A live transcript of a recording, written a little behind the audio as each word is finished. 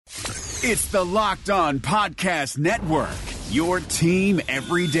It's the Locked On Podcast Network, your team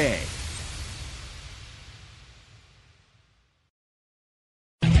every day.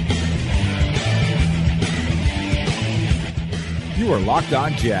 You are Locked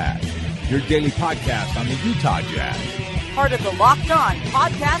On Jazz, your daily podcast on the Utah Jazz. Part of the Locked On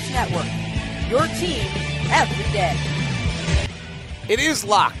Podcast Network, your team every day. It is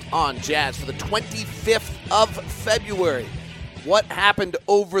Locked On Jazz for the 25th of February. What happened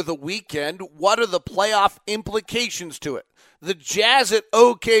over the weekend? What are the playoff implications to it? The Jazz at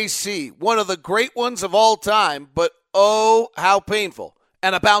OKC, one of the great ones of all time, but oh, how painful.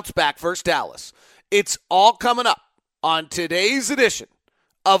 And a bounce back versus Dallas. It's all coming up on today's edition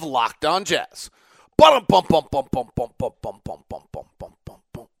of Locked On Jazz. Pow!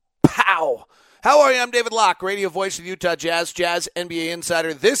 How are you? I'm David Locke, radio voice of the Utah Jazz, Jazz NBA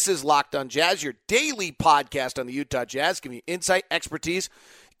insider. This is Locked On Jazz, your daily podcast on the Utah Jazz, giving you insight, expertise,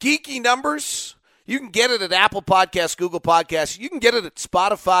 geeky numbers. You can get it at Apple Podcasts, Google Podcasts. You can get it at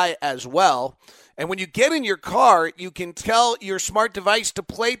Spotify as well. And when you get in your car, you can tell your smart device to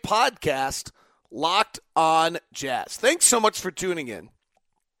play podcast Locked On Jazz. Thanks so much for tuning in.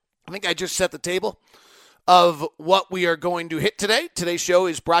 I think I just set the table of what we are going to hit today. Today's show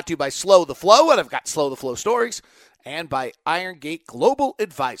is brought to you by Slow the Flow, and I've got Slow the Flow stories, and by Iron Gate Global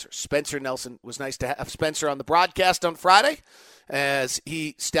Advisors. Spencer Nelson. Was nice to have Spencer on the broadcast on Friday as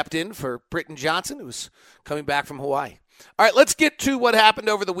he stepped in for Britton Johnson, who was coming back from Hawaii. All right, let's get to what happened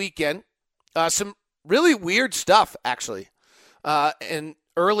over the weekend. Some really weird stuff, actually. And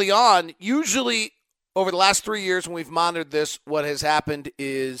early on, usually over the last 3 years when we've monitored this, what has happened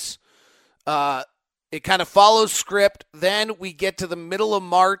is it kind of follows script. Then we get to the middle of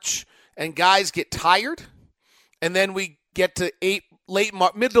March and guys get tired. And then we get to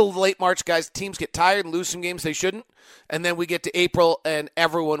middle to late March, teams get tired and lose some games they shouldn't. And then we get to April and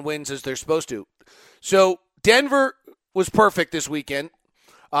everyone wins as they're supposed to. So Denver was perfect this weekend.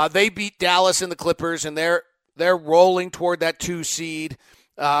 They beat Dallas and the Clippers, and they're rolling toward that 2 seed.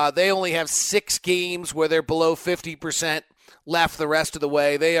 They only have 6 games where they're below 50% left the rest of the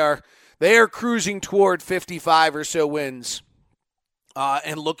way. They are cruising toward 55 or so wins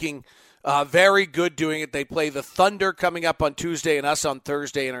and looking very good doing it. They play the Thunder coming up on Tuesday and us on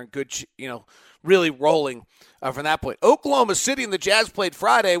Thursday and are in good, really rolling from that point. Oklahoma City and the Jazz played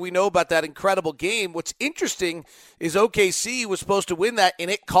Friday. We know about that incredible game. What's interesting is OKC was supposed to win that, and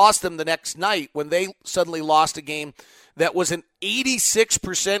it cost them the next night when they suddenly lost a game that was an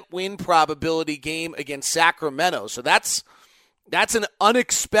 86% win probability game against Sacramento. So that's an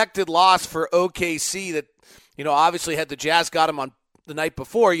unexpected loss for OKC that, obviously had the Jazz got them on the night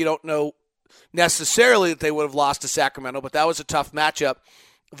before, you don't know necessarily that they would have lost to Sacramento, but that was a tough matchup.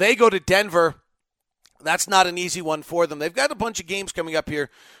 They go to Denver. That's not an easy one for them. They've got a bunch of games coming up here.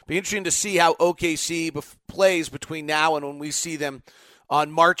 Be interesting to see how OKC plays between now and when we see them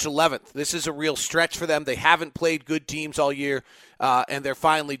on March 11th. This is a real stretch for them. They haven't played good teams all year, and they're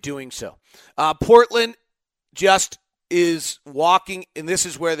finally doing so. Portland just is walking, and this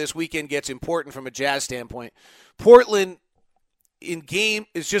is where this weekend gets important from a Jazz standpoint. Portland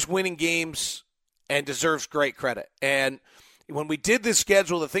is just winning games and deserves great credit. And when we did this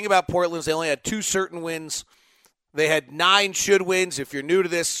schedule, the thing about Portland is they only had 2 certain wins. They had 9 should wins. If you're new to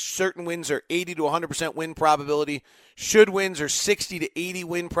this, certain wins are 80 to 100% win probability. Should wins are 60 to 80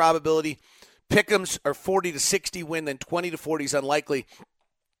 win probability. Pick'ems are 40 to 60 win, then 20 to 40 is unlikely.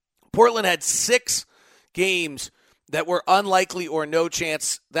 Portland had 6 games that were unlikely or no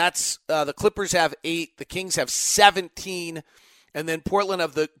chance. That's the Clippers have 8, the Kings have 17, and then Portland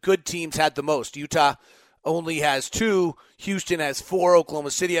of the good teams had the most. Utah only has 2, Houston has 4,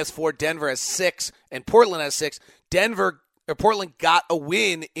 Oklahoma City has 4, Denver has 6, and Portland has 6. Portland got a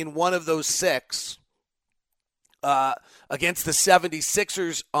win in one of those 6 against the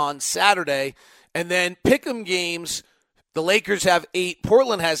 76ers on Saturday. And then pick'em games, the Lakers have 8,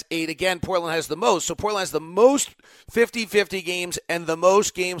 Portland has 8. Again, Portland has the most. So Portland has the most 50-50 games and the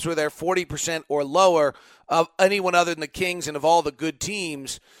most games where they're 40% or lower of anyone other than the Kings and of all the good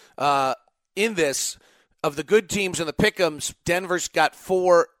teams in this. Of the good teams in the pick'ems, Denver's got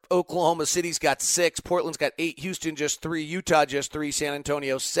 4, Oklahoma City's got 6, Portland's got 8, Houston just 3, Utah just 3, San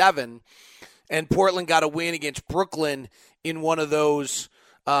Antonio 7. And Portland got a win against Brooklyn in one of those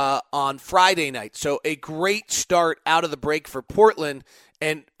on Friday night. So a great start out of the break for Portland.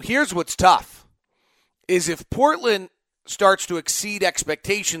 And here's what's tough, is if Portland starts to exceed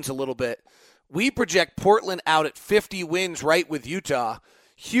expectations a little bit, we project Portland out at 50 wins right with Utah.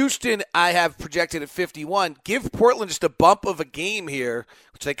 Houston, I have projected at 51. Give Portland just a bump of a game here,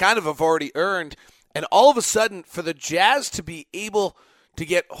 which they kind of have already earned. And all of a sudden, for the Jazz to be able to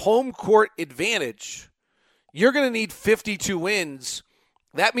get home court advantage, you're going to need 52 wins.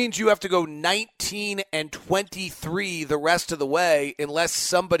 That means you have to go 19-23 the rest of the way unless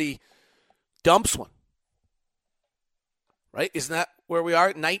somebody dumps one. Right? Isn't that where we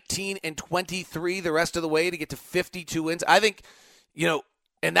are? 19-23 the rest of the way to get to 52 wins. I think,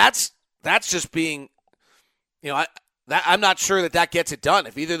 and that's just being, I'm not sure that gets it done.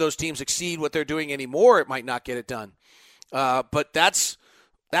 If either of those teams exceed what they're doing anymore, it might not get it done. But that's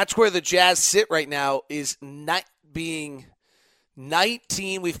where the Jazz sit right now, is not being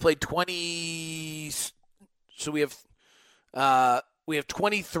 19. We've played 20, so we have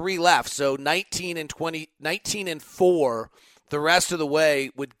 23 left. So 19-4 the rest of the way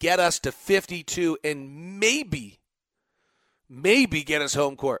would get us to 52 and maybe get us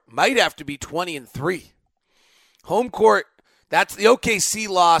home court. Might have to be 20-3. Home court, that's the OKC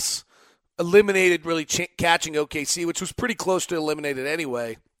loss, eliminated really catching OKC, which was pretty close to eliminated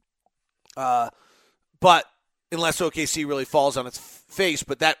anyway. But unless OKC really falls on its face,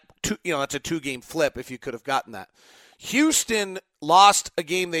 but that's a 2-game flip if you could have gotten that. Houston lost a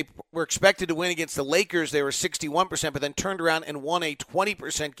game they were expected to win against the Lakers. They were 61%, but then turned around and won a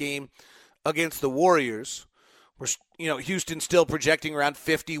 20% game against the Warriors. Houston still projecting around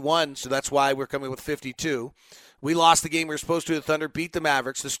 51, so that's why we're coming with 52. We lost the game we were supposed to. The Thunder beat the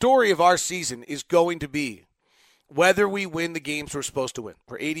Mavericks. The story of our season is going to be whether we win the games we're supposed to win.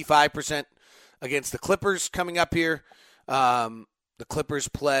 We're 85% against the Clippers coming up here. The Clippers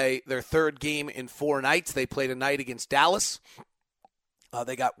play their third game in 4 nights. They played a night against Dallas.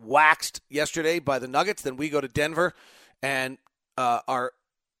 They got waxed yesterday by the Nuggets. Then we go to Denver and are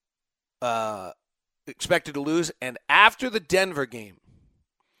expected to lose. And after the Denver game,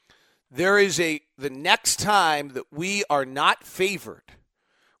 the next time that we are not favored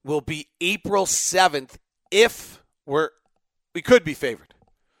will be April 7th if we could be favored.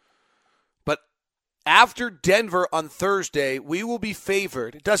 But after Denver on Thursday, we will be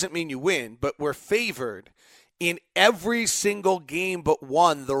favored. It doesn't mean you win, but we're favored in every single game but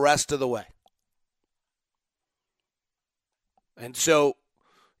one the rest of the way. And so,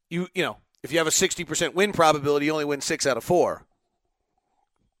 if you have a 60% win probability, you only win 6 out of 4.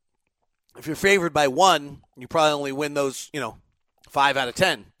 If you're favored by 1, you probably only win those, 5 out of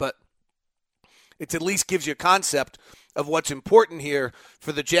 10. But it at least gives you a concept of what's important here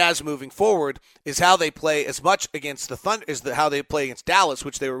for the Jazz moving forward is how they play as much against the Thunder as how they play against Dallas,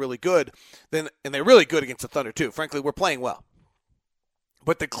 which they were really good. And they're really good against the Thunder too. Frankly, we're playing well.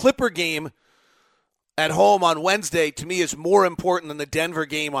 But the Clipper game at home on Wednesday, to me, is more important than the Denver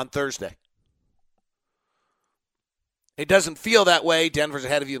game on Thursday. It doesn't feel that way. Denver's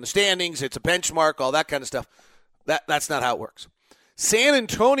ahead of you in the standings. It's a benchmark, all that kind of stuff. That's not how it works. San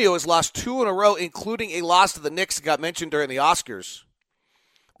Antonio has lost 2 in a row, including a loss to the Knicks that got mentioned during the Oscars.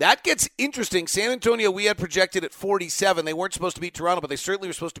 That gets interesting. San Antonio, we had projected at 47. They weren't supposed to beat Toronto, but they certainly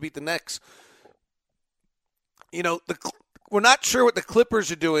were supposed to beat the Knicks. We're not sure what the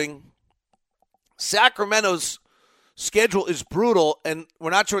Clippers are doing. Sacramento's schedule is brutal, and we're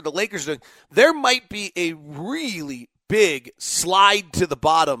not sure what the Lakers are doing. There might be a really big slide to the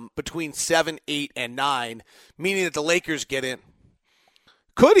bottom between 7, 8, and 9, meaning that the Lakers get in.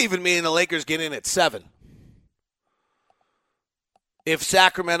 Could even mean the Lakers get in at 7. If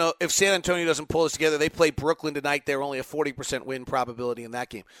San Antonio doesn't pull this together, they play Brooklyn tonight. They're only a 40% win probability in that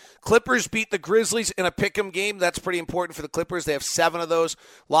game. Clippers beat the Grizzlies in a pick'em game. That's pretty important for the Clippers. They have 7 of those.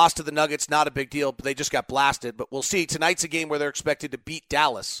 Lost to the Nuggets, not a big deal, but they just got blasted. But we'll see. Tonight's a game where they're expected to beat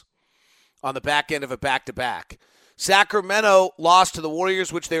Dallas on the back end of a back-to-back. Sacramento lost to the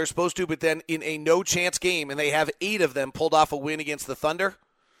Warriors, which they were supposed to, but then in a no-chance game, and they have 8 of them pulled off a win against the Thunder.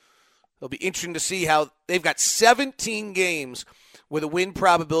 It'll be interesting to see how they've got 17 games with a win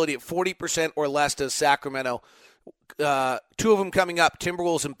probability at 40% or less to Sacramento. 2 of them coming up,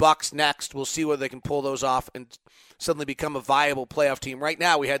 Timberwolves and Bucks next. We'll see whether they can pull those off and suddenly become a viable playoff team. Right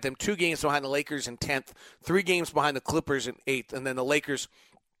now, we had them 2 games behind the Lakers in 10th, 3 games behind the Clippers in 8th, and then the Lakers'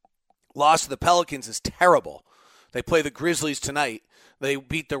 loss to the Pelicans is terrible. They play the Grizzlies tonight. They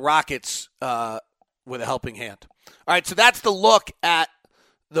beat the Rockets with a helping hand. All right, so that's the look at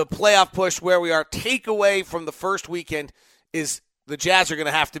the playoff push where we are. Takeaway from the first weekend is the Jazz are going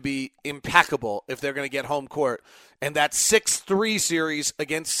to have to be impeccable if they're going to get home court. And that 6-3 series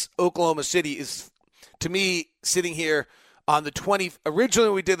against Oklahoma City is, to me, sitting here on the 20. Originally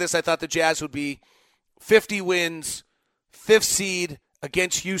when we did this, I thought the Jazz would be 50 wins, 5th seed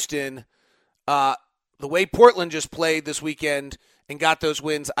against Houston. The way Portland just played this weekend and got those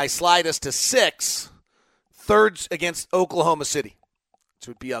wins, I slide us to 6, 3rd against Oklahoma City. Which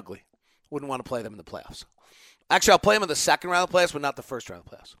would be ugly. Wouldn't want to play them in the playoffs. Actually, I'll play them in the second round of the playoffs, but not the first round of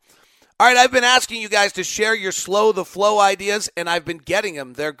the playoffs. All right, I've been asking you guys to share your slow the flow ideas, and I've been getting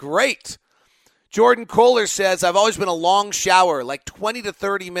them. They're great. Jordan Kohler says, I've always been a long shower, like 20 to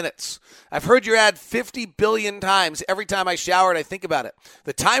 30 minutes. I've heard your ad 50 billion times. Every time I showered, I think about it.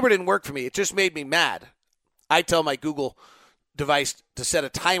 The timer didn't work for me. It just made me mad. I tell my Google device to set a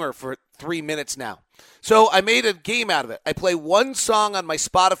timer for 3 minutes now. So I made a game out of it. I play one song on my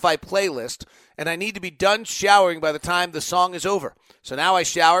Spotify playlist, and I need to be done showering by the time the song is over. So now I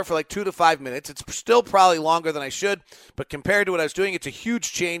shower for like 2 to 5 minutes. It's still probably longer than I should, but compared to what I was doing, it's a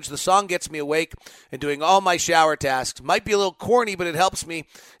huge change. The song gets me awake and doing all my shower tasks. Might be a little corny, but it helps me,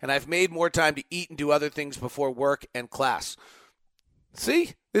 and I've made more time to eat and do other things before work and class.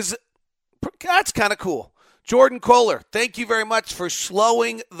 See? That's kind of cool. Jordan Kohler, thank you very much for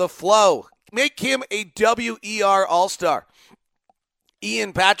slowing the flow. Make him a WER All-Star.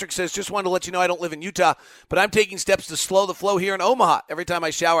 Ian Patrick says, just wanted to let you know I don't live in Utah, but I'm taking steps to slow the flow here in Omaha. Every time I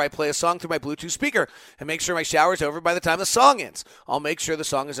shower, I play a song through my Bluetooth speaker and make sure my shower is over by the time the song ends. I'll make sure the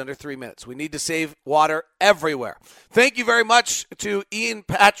song is under 3 minutes. We need to save water everywhere. Thank you very much to Ian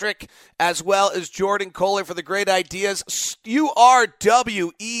Patrick as well as Jordan Kohler for the great ideas. You are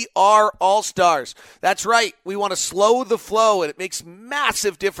WER All-Stars. That's right. We want to slow the flow, and it makes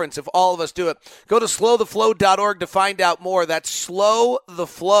massive difference if all of us do it. Go to slowtheflow.org to find out more. That's slowtheflow.org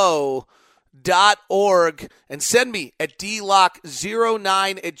and send me at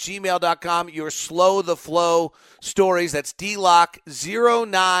dlock09@gmail.com your Slow the Flow stories. That's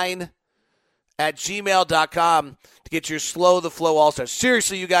dlock09@gmail.com to get your Slow the Flow All-Stars.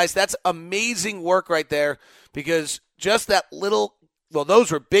 Seriously, you guys, that's amazing work right there, because just that little, well,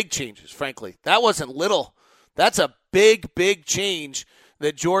 those were big changes, frankly. That wasn't little. That's a big, big change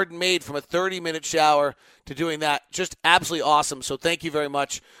that Jordan made from a 30-minute shower to doing that. Just absolutely awesome. So thank you very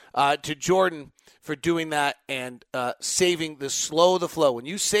much to Jordan for doing that and saving the Slow the Flow. When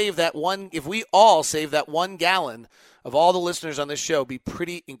you save that one, if we all save that 1 gallon of all the listeners on this show, be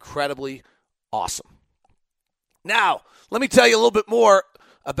pretty incredibly awesome. Now, let me tell you a little bit more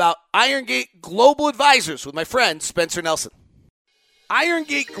about Irongate Global Advisors with my friend Spencer Nelson.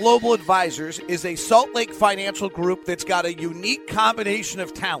 Irongate Global Advisors is a Salt Lake financial group that's got a unique combination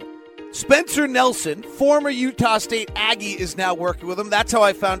of talent. Spencer Nelson, former Utah State Aggie, is now working with him. That's how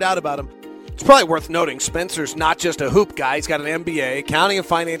I found out about him. It's probably worth noting Spencer's not just a hoop guy. He's got an MBA, accounting and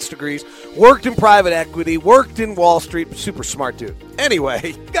finance degrees, worked in private equity, worked in Wall Street. Super smart dude.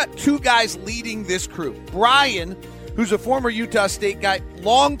 Anyway, got 2 guys leading this crew. Brian, who's a former Utah State guy,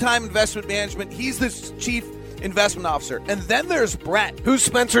 longtime investment management. He's the chief investment officer. And then there's Brett, who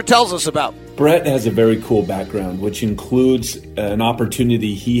Spencer tells us about. Brett has a very cool background, which includes an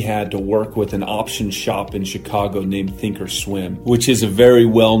opportunity he had to work with an options shop in Chicago named Thinkorswim, which is a very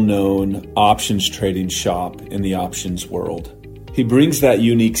well-known options trading shop in the options world. He brings that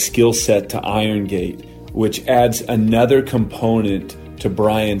unique skill set to Irongate, which adds another component to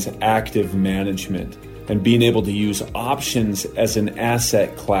Brian's active management and being able to use options as an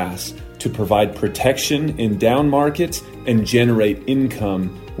asset class to provide protection in down markets and generate income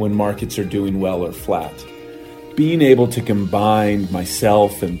when markets are doing well or flat. Being able to combine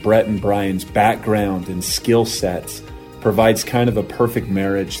myself and Brett and Brian's background and skill sets provides kind of a perfect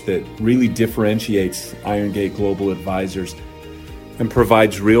marriage that really differentiates Irongate Global Advisors and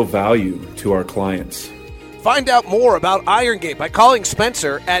provides real value to our clients. Find out more about Irongate by calling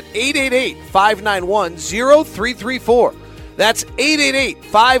Spencer at 888-591-0334. That's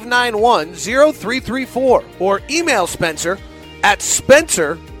 888-591-0334. Or email Spencer at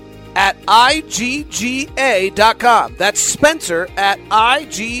spencer@igga.com. That's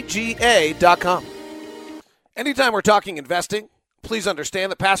spencer@igga.com. Anytime we're talking investing, please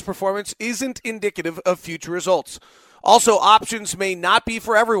understand that past performance isn't indicative of future results. Also, options may not be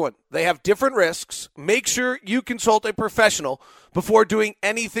for everyone. They have different risks. Make sure you consult a professional before doing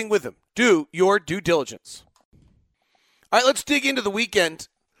anything with them. Do your due diligence. All right, let's dig into the weekend.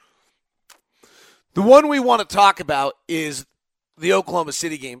 The one we want to talk about is the Oklahoma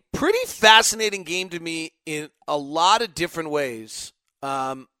City game. Pretty fascinating game to me in a lot of different ways.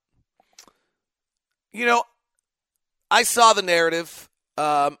 I saw the narrative.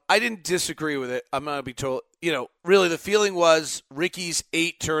 I didn't disagree with it. I'm going to be told, really the feeling was Ricky's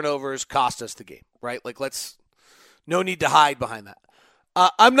 8 turnovers cost us the game, right? No need to hide behind that.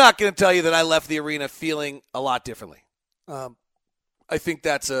 I'm not going to tell you that I left the arena feeling a lot differently. I think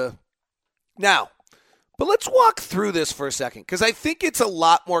that's now, but let's walk through this for a second, because I think it's a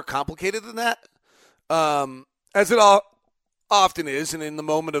lot more complicated than that, as it all often is, and in the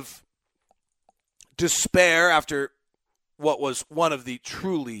moment of despair after what was one of the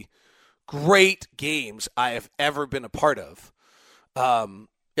truly great games I have ever been a part of. I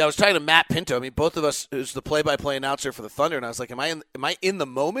was talking to Matt Pinto. I mean, both of us, who's the play-by-play announcer for the Thunder, and I was like, am I in the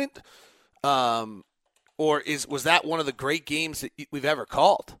moment? Or was that one of the great games that we've ever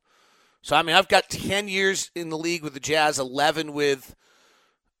called? So, I mean, I've got 10 years in the league with the Jazz, 11 with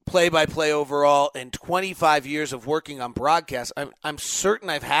play-by-play overall, and 25 years of working on broadcast. I'm certain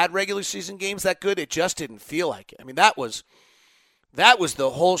I've had regular season games that good. It just didn't feel like it. I mean, that was the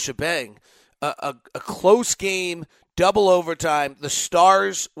whole shebang. A close game, double overtime. The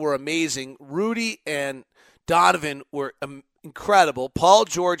stars were amazing. Rudy and Donovan were incredible. Paul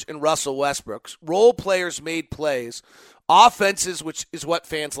George and Russell Westbrook. Role players made plays. Offenses, which is what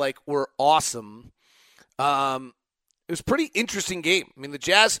fans like, were awesome. It was a pretty interesting game. I mean, the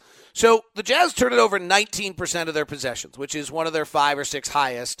Jazz turned it over 19% of their possessions, which is one of their 5 or 6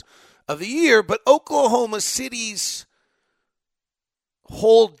 highest of the year. But Oklahoma City's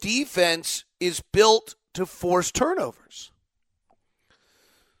whole defense is built to force turnovers.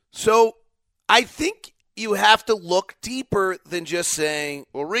 So I think you have to look deeper than just saying,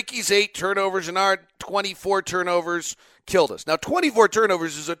 well, Ricky's 8 turnovers and our 24 turnovers killed us. Now, 24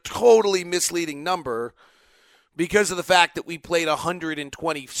 turnovers is a totally misleading number because of the fact that we played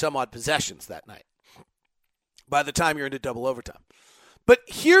 120 some odd possessions that night by the time you're into double overtime. But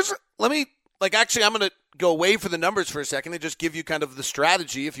I'm going to go away from the numbers for a second and just give you kind of the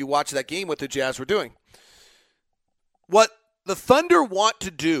strategy if you watch that game what the Jazz were doing. What the Thunder want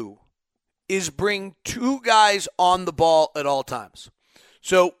to do is bring 2 guys on the ball at all times.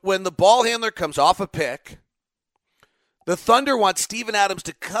 So when the ball handler comes off a pick, the Thunder want Steven Adams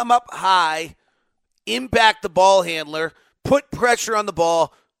to come up high, impact the ball handler, put pressure on the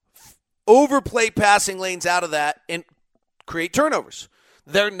ball, overplay passing lanes out of that, and create turnovers.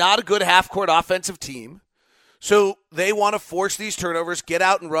 They're not a good half-court offensive team, so they want to force these turnovers, get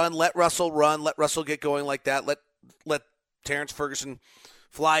out and run, let Russell get going like that, let Terrence Ferguson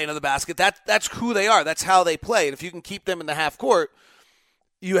fly into the basket. That's who they are. That's how they play. And if you can keep them in the half court,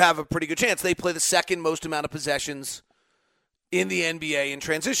 you have a pretty good chance. They play the second most amount of possessions in the NBA in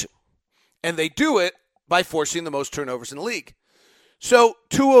transition. And they do it by forcing the most turnovers in the league. So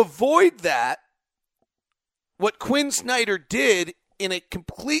to avoid that, what Quinn Snyder did in a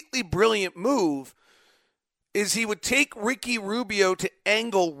completely brilliant move is he would take Ricky Rubio to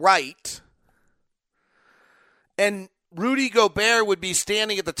angle right, and Rudy Gobert would be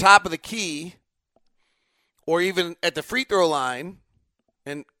standing at the top of the key or even at the free throw line,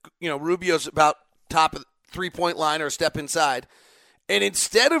 and Rubio's about top of the three-point line or a step inside. And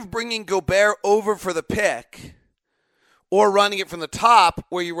instead of bringing Gobert over for the pick or running it from the top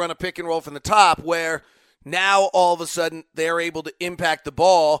where you run a pick and roll from the top where now all of a sudden they're able to impact the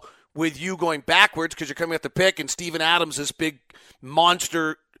ball with you going backwards because you're coming at the pick and Steven Adams, this big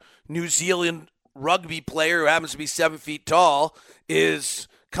monster New Zealand rugby player who happens to be 7 feet tall, is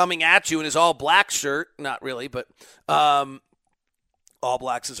coming at you in his all-black shirt. Not really, but All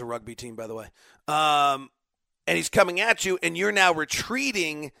Blacks is a rugby team, by the way. And he's coming at you, and you're now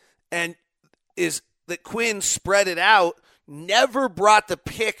retreating, and is that Quinn spread it out, never brought the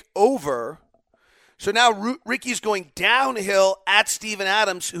pick over. So now Ricky's going downhill at Steven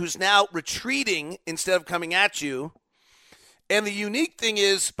Adams, who's now retreating instead of coming at you. And the unique thing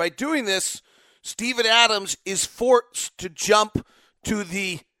is, by doing this, Steven Adams is forced to jump to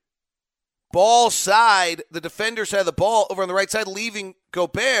the ball side, the defender side of the ball, over on the right side, leaving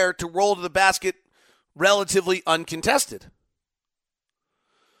Gobert to roll to the basket relatively uncontested.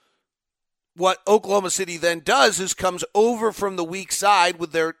 What Oklahoma City then does is comes over from the weak side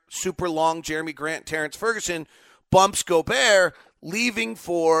with their super long Jeremy Grant, Terrence Ferguson, bumps Gobert, leaving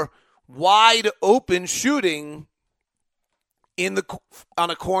for wide open shooting on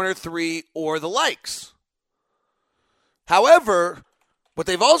a corner three or the likes. However, what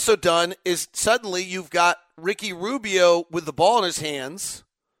they've also done is suddenly you've got Ricky Rubio with the ball in his hands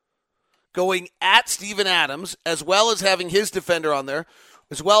going at Steven Adams, as well as having his defender on there,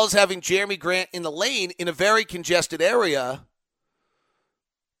 as well as having Jeremy Grant in the lane in a very congested area.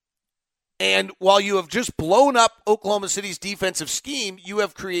 And while you have just blown up Oklahoma City's defensive scheme, you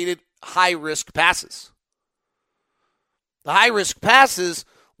have created high-risk passes. The high-risk passes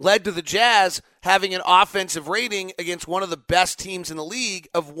led to the Jazz having an offensive rating against one of the best teams in the league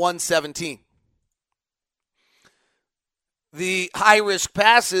of 117. The high-risk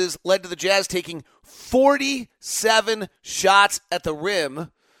passes led to the Jazz taking 47 shots at the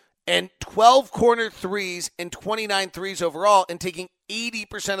rim and 12 corner threes and 29 threes overall, and taking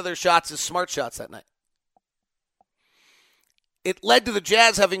 80% of their shots as smart shots that night. It led to the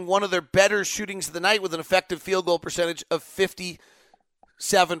Jazz having one of their better shootings of the night with an effective field goal percentage of 57%.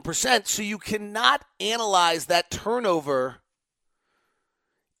 7%. So you cannot analyze that turnover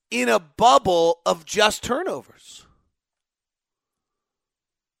in a bubble of just turnovers.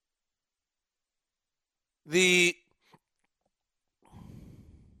 The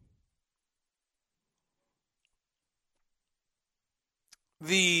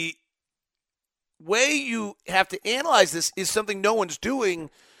way you have to analyze this is something no one's doing,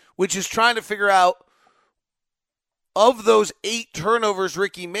 which is trying to figure out, of those 8 turnovers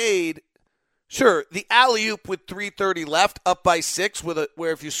Ricky made, sure, the alley-oop with 3:30 left, up by 6, where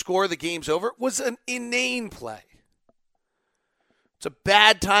if you score, the game's over, was an inane play. It's a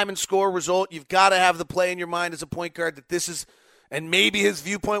bad time and score result. You've got to have the play in your mind as a point guard that this is, and maybe his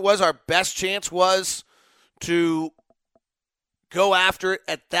viewpoint was our best chance was to go after it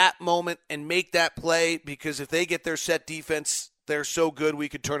at that moment and make that play, because if they get their set defense, they're so good we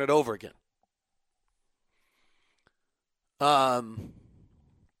could turn it over again. I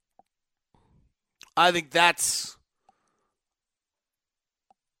think that's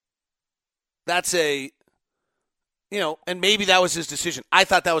a, and maybe that was his decision. I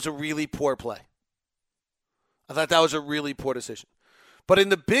thought that was a really poor play. I thought that was a really poor decision. But in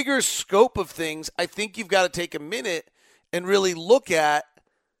the bigger scope of things, I think you've got to take a minute and really look at,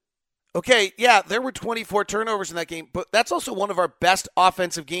 okay, yeah, there were 24 turnovers in that game, but that's also one of our best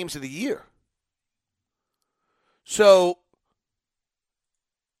offensive games of the year. So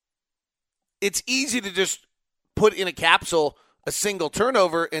it's easy to just put in a capsule a single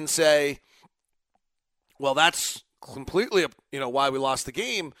turnover and say, well, that's completely, why we lost the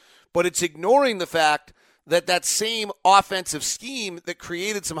game. But it's ignoring the fact that that same offensive scheme that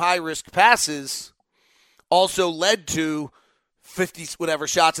created some high-risk passes also led to 50-whatever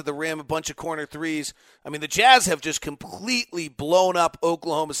shots at the rim, a bunch of corner threes. I mean, the Jazz have just completely blown up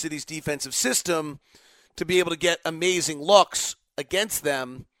Oklahoma City's defensive system to be able to get amazing looks against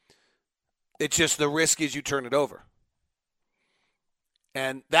them. It's just the risk is you turn it over.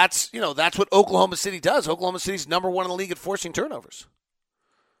 And that's what Oklahoma City does. Oklahoma City's number 1 in the league at forcing turnovers.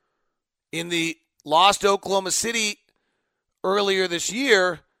 In the loss to Oklahoma City earlier this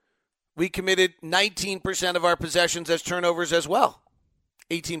year, we committed 19% of our possessions as turnovers as well.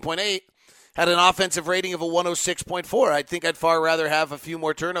 18.8. Had an offensive rating of a 106.4. I think I'd far rather have a few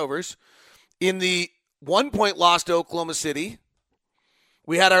more turnovers. In the 1-point loss to Oklahoma City,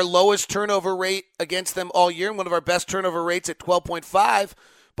 we had our lowest turnover rate against them all year, and one of our best turnover rates at 12.5,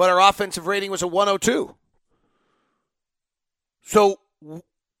 but our offensive rating was a 102. So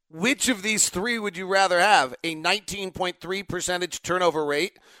which of these three would you rather have? A 19.3 percentage turnover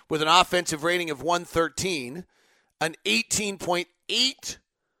rate with an offensive rating of 113, an 18.8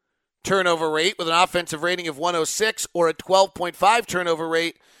 turnover rate with an offensive rating of 106, or a 12.5 turnover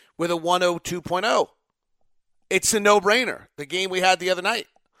rate with a 102.0? It's a no-brainer, the game we had the other night.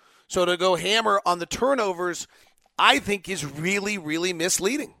 So to go hammer on the turnovers, I think is really, really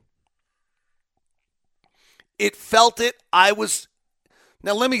misleading. It felt it.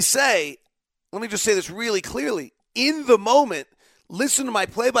 Now let me just say this really clearly. In the moment, listen to my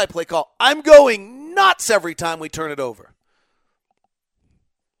play-by-play call. I'm going nuts every time we turn it over.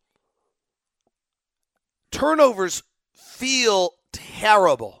 Turnovers feel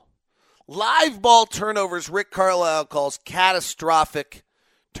terrible. Live ball turnovers, Rick Carlisle calls catastrophic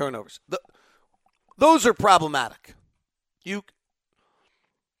turnovers. Those are problematic.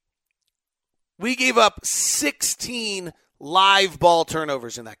 We gave up 16 live ball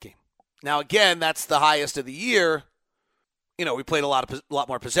turnovers in that game. Now, again, that's the highest of the year. We played a lot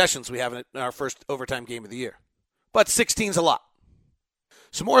more possessions we have in our first overtime game of the year. But 16's a lot.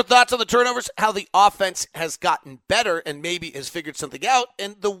 Some more thoughts on the turnovers, how the offense has gotten better and maybe has figured something out,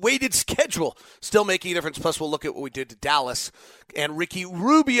 and the weighted schedule still making a difference. Plus, we'll look at what we did to Dallas. And Ricky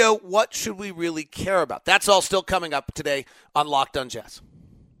Rubio, what should we really care about? That's all still coming up today on Locked on Jazz.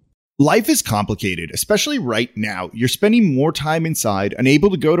 Life is complicated, especially right now. You're spending more time inside, unable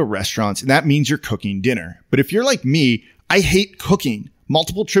to go to restaurants, and that means you're cooking dinner. But if you're like me, I hate cooking.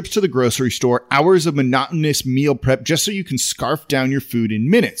 Multiple trips to the grocery store, hours of monotonous meal prep just so you can scarf down your food in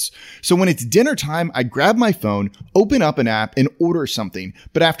minutes. So when it's dinner time, I grab my phone, open up an app, and order something.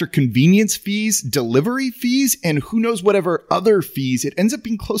 But after convenience fees, delivery fees, and who knows whatever other fees, it ends up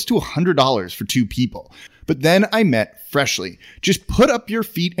being close to $100 for 2 people. But then I met Freshly. Just put up your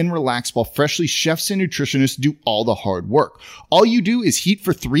feet and relax while Freshly chefs and nutritionists do all the hard work. All you do is heat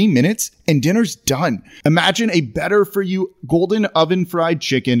for 3 minutes and dinner's done. Imagine a better for you golden oven fried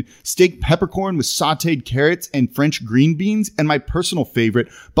chicken, steak peppercorn with sauteed carrots and French green beans, and my personal favorite,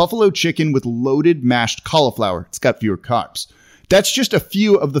 buffalo chicken with loaded mashed cauliflower. It's got fewer carbs. That's just a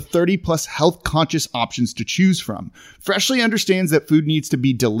few of the 30 plus health conscious options to choose from. Freshly understands that food needs to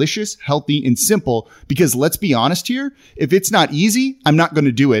be delicious, healthy, and simple because let's be honest here, if it's not easy, I'm not going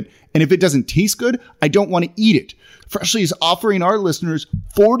to do it. And if it doesn't taste good, I don't want to eat it. Freshly is offering our listeners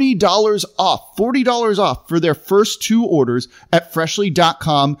 $40 off for their first 2 orders at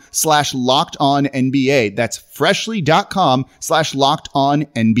freshly.com/lockedonnba. That's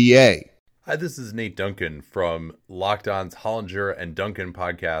freshly.com/lockedonnba. Hi, this is Nate Duncan from Locked On's Hollinger and Duncan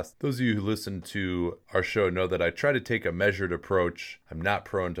podcast. Those of you who listen to our show know that I try to take a measured approach. I'm not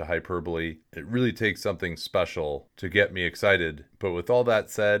prone to hyperbole. It really takes something special to get me excited. But with all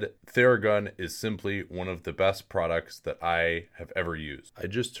that said, Theragun is simply one of the best products that I have ever used. I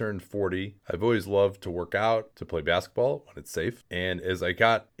just turned 40. I've always loved to work out, to play basketball when it's safe. And as I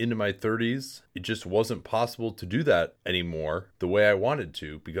got into my 30s, it just wasn't possible to do that anymore the way I wanted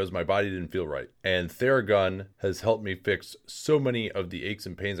to because my body didn't feel right. And Theragun has helped me fix so many of the aches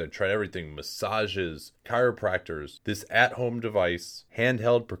and pains. I've tried everything, massages, chiropractors. This at-home device,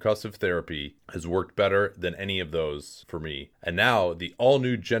 handheld percussive therapy, has worked better than any of those for me. And now the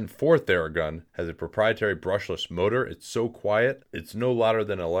all-new Gen 4 Theragun has a proprietary brushless motor. It's so quiet. It's no louder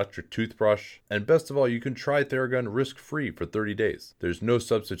than an electric toothbrush. And best of all, you can try Theragun risk-free for 30 days. There's no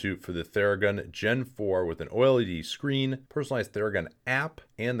substitute for the Theragun Gen 4 with an OLED screen, personalized Theragun app,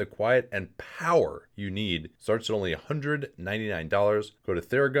 and the quiet and power you need. Starts at only $199. Go to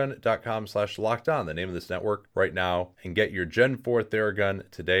theragun.com/lockedon, the name of this network, right now, and get your Gen 4 Theragun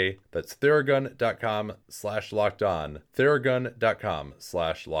today. That's theragun.com/lockedon.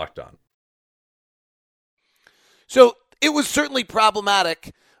 Theragun.com/lockedon. So it was certainly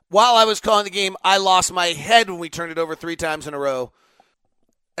problematic. While I was calling the game, I lost my head when we turned it over 3 times in a row.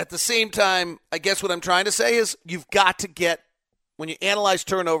 At the same time, I guess what I'm trying to say is you've got to get, when you analyze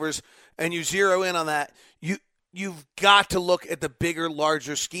turnovers and you zero in on that, you've got to look at the bigger,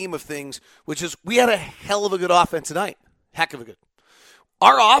 larger scheme of things, which is we had a hell of a good offense tonight. Heck of a good.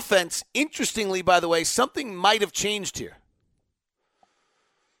 Our offense, interestingly, by the way, something might have changed here.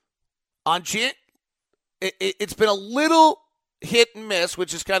 It's been a little hit and miss,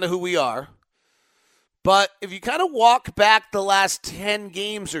 which is kind of who we are. But if you kind of walk back the last 10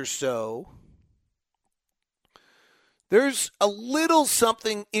 games or so, there's a little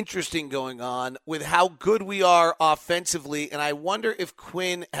something interesting going on with how good we are offensively, and I wonder if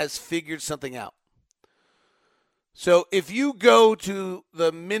Quinn has figured something out. So if you go to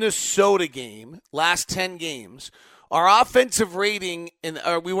the Minnesota game, last 10 games, our offensive rating,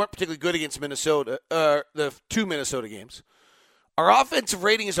 we weren't particularly good against Minnesota, the 2 Minnesota games. Our offensive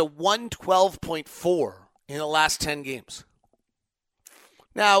rating is a 112.4 in the last 10 games.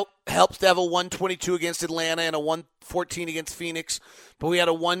 Now, helps to have a 122 against Atlanta and a 114 against Phoenix, but we had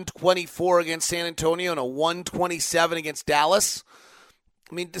a 124 against San Antonio and a 127 against Dallas.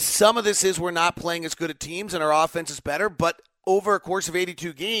 I mean, some of this is we're not playing as good at teams and our offense is better, but over a course of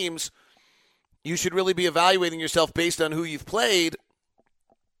 82 games, you should really be evaluating yourself based on who you've played.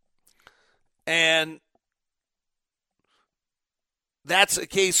 And that's a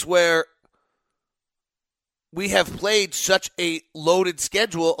case where we have played such a loaded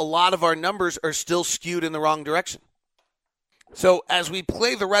schedule, a lot of our numbers are still skewed in the wrong direction. So as we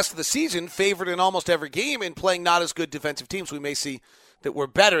play the rest of the season, favored in almost every game and playing not as good defensive teams, we may see that we're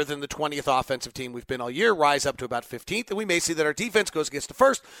better than the 20th offensive team we've been all year, rise up to about 15th, and we may see that our defense goes against the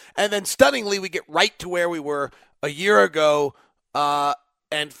first, and then stunningly we get right to where we were a year ago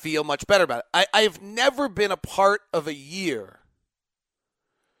and feel much better about it. I have never been a part of a year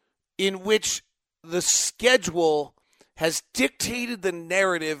in which the schedule has dictated the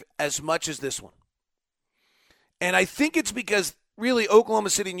narrative as much as this one. And I think it's because really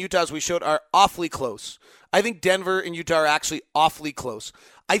Oklahoma City and Utah, as we showed, are awfully close. I think Denver and Utah are actually awfully close.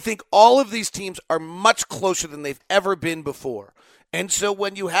 I think all of these teams are much closer than they've ever been before. And so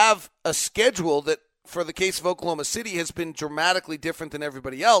when you have a schedule that, for the case of Oklahoma City, has been dramatically different than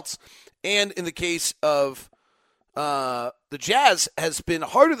everybody else, and in the case of the Jazz has been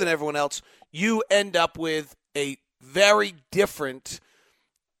harder than everyone else, you end up with a very different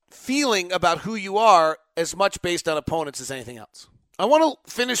feeling about who you are, as much based on opponents as anything else. I want to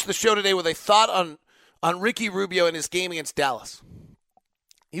finish the show today with a thought on Ricky Rubio and his game against Dallas.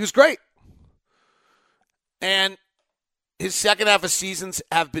 He was great. And his second half of seasons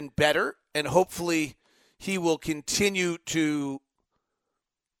have been better, and hopefully he will continue to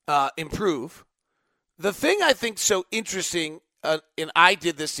improve. The thing I think so interesting, and I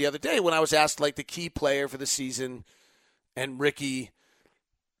did this the other day when I was asked like the key player for the season, and Ricky,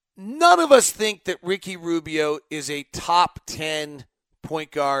 none of us think that Ricky Rubio is a top 10 point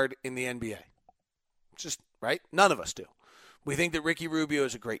guard in the NBA. Just, right? None of us do. We think that Ricky Rubio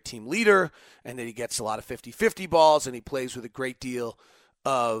is a great team leader and that he gets a lot of 50-50 balls and he plays with a great deal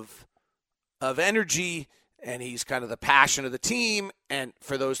of energy and he's kind of the passion of the team, and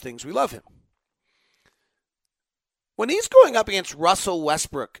for those things we love him. When he's going up against Russell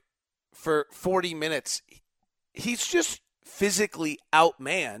Westbrook for 40 minutes, he's just physically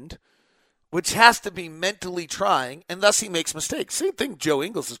outmanned, which has to be mentally trying, and thus he makes mistakes. Same thing Joe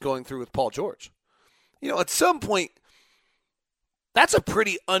Ingles is going through with Paul George. At some point, that's a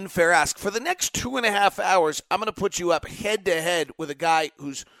pretty unfair ask. For the next 2.5 hours, I'm going to put you up head-to-head with a guy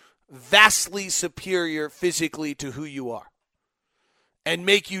who's vastly superior physically to who you are and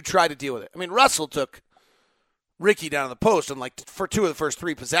make you try to deal with it. I mean, Russell took Ricky down on the post and for 2 of the first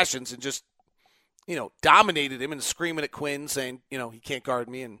 3 possessions and just, dominated him and screaming at Quinn saying, he can't guard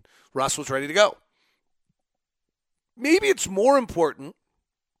me, and Russ was ready to go. Maybe it's more important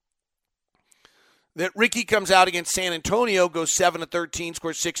that Ricky comes out against San Antonio, goes 7-13,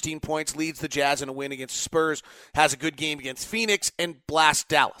 scores 16 points, leads the Jazz in a win against Spurs, has a good game against Phoenix, and blasts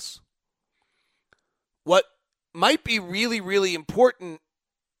Dallas. What might be really, really important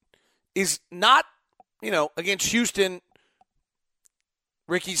is not, against Houston,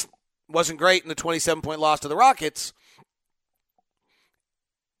 Ricky's wasn't great in the 27-point loss to the Rockets,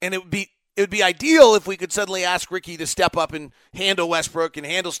 and it would be ideal if we could suddenly ask Ricky to step up and handle Westbrook and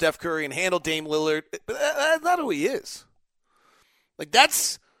handle Steph Curry and handle Dame Lillard. But that's not who he is.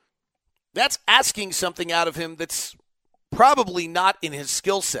 That's asking something out of him that's probably not in his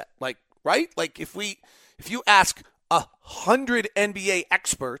skill set. Right? If you ask 100 NBA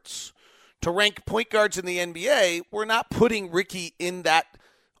experts to rank point guards in the NBA, we're not putting Ricky in that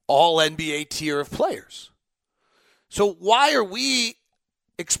all-NBA tier of players. So why are we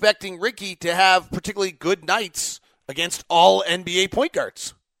expecting Ricky to have particularly good nights against all NBA point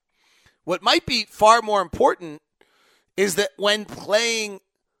guards? What might be far more important is that when playing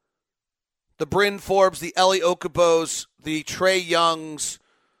the Bryn Forbes, the Eli Okabos, the Trae Youngs,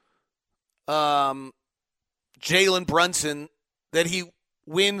 Jalen Brunson, that he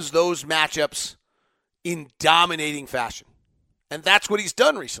wins those matchups in dominating fashion. And that's what he's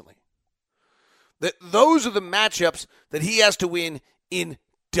done recently. That those are the matchups that he has to win in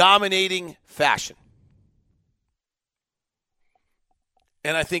dominating fashion.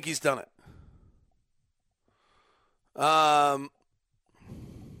 And I think he's done it.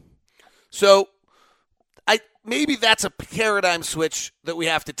 So maybe that's a paradigm switch that we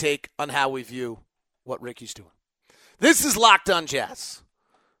have to take on how we view what Ricky's doing. This is Locked On Jazz.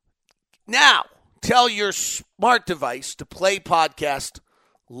 Now, tell your smart device to play podcast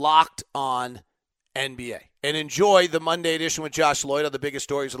Locked On NBA and enjoy the Monday edition with Josh Lloyd on the biggest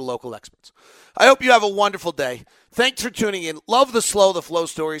stories of the local experts. I hope you have a wonderful day. Thanks for tuning in. Love the flow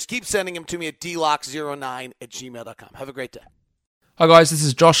stories. Keep sending them to me at dlock09@gmail.com. Have a great day. Hi guys, this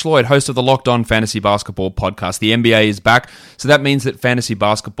is Josh Lloyd, host of the Locked On Fantasy Basketball podcast. The NBA is back, so that means that fantasy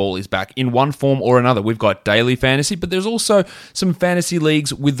basketball is back in one form or another. We've got daily fantasy, but there's also some fantasy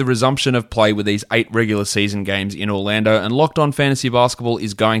leagues with the resumption of play with these 8 regular season games in Orlando, and Locked On Fantasy Basketball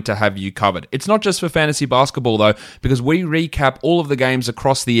is going to have you covered. It's not just for fantasy basketball though, because we recap all of the games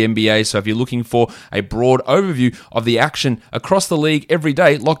across the NBA, so if you're looking for a broad overview of the action across the league every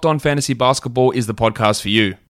day, Locked On Fantasy Basketball is the podcast for you.